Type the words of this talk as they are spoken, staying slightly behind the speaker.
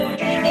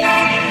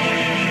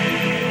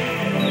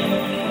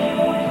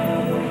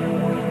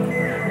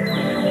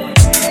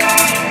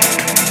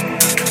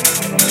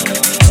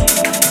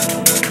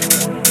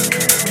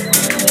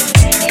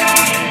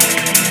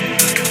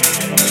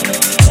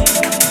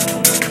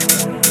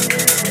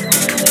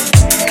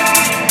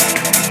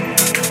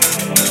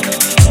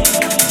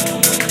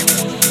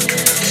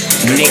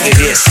Nigga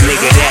this,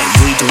 nigga that,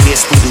 we do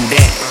this, we do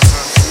that.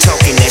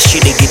 Talking that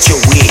shit to get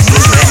your wig,